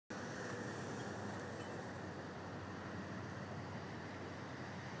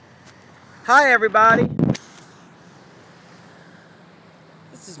Hi everybody,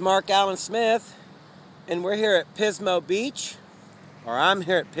 this is Mark Allen Smith and we're here at Pismo Beach, or I'm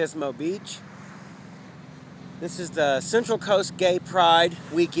here at Pismo Beach. This is the Central Coast Gay Pride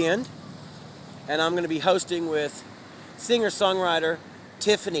weekend and I'm going to be hosting with singer-songwriter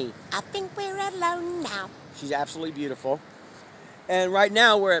Tiffany. I think we're alone now. She's absolutely beautiful. And right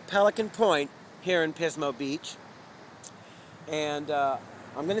now we're at Pelican Point here in Pismo Beach. And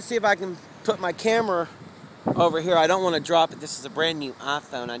I'm going to see if I can put my camera over here. I don't want to drop it. This is a brand new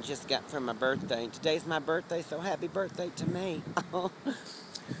iPhone I just got for my birthday. And today's my birthday, so happy birthday to me.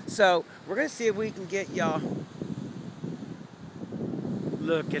 So we're going to see if we can get y'all.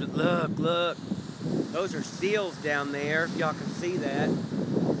 Look at it. Look. Those are seals down there, if y'all can see that.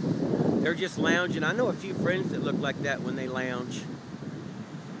 They're just lounging. I know a few friends that look like that when they lounge.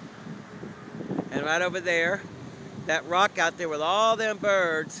 And right over there, that rock out there with all them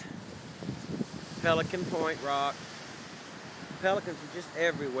birds, Pelican Point rock. Pelicans are just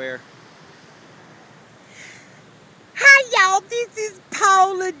everywhere. Hi y'all, this is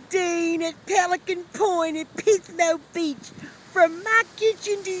Paula Dean at Pelican Point at Pismo Beach. From my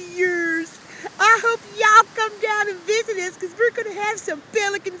kitchen to yours. I hope y'all come down and visit us because we're going to have some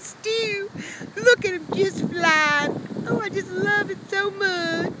pelican stew. Look at them just flying. Oh, I just love it so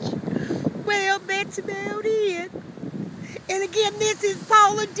much. Well, that's about it. And again, this is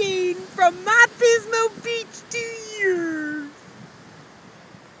Paula Dean from my Pismo Beach to yours.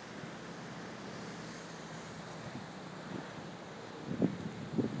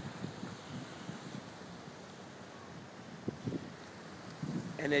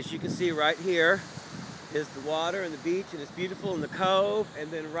 And as you can see right here is the water and the beach, and it's beautiful in the cove.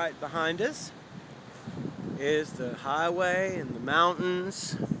 And then right behind us is the highway and the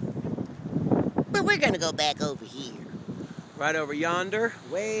mountains. But we're going to go back over here. Right over yonder,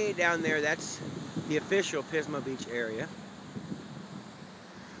 way down there, that's the official Pismo Beach area.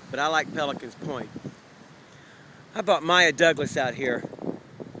 But I like Pelican's Point. I brought Maya Douglas out here.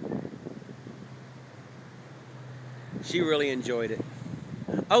 She really enjoyed it.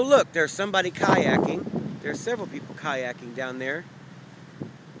 Oh look, there's somebody kayaking. There's several people kayaking down there.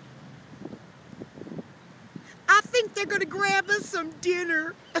 I think they're going to grab us some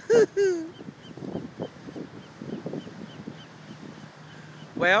dinner.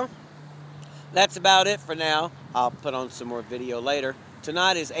 Well, that's about it for now. I'll put on some more video later.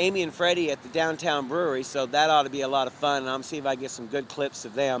 Tonight is Amy and Freddie at the downtown brewery, so that ought to be a lot of fun. And I'm see if I can get some good clips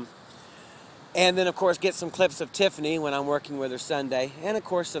of them. And then, of course, get some clips of Tiffany when I'm working with her Sunday. And, of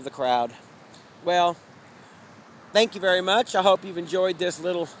course, of the crowd. Well, thank you very much. I hope you've enjoyed this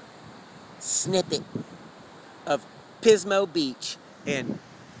little snippet of Pismo Beach and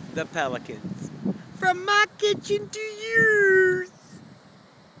the Pelicans. From my kitchen to yours.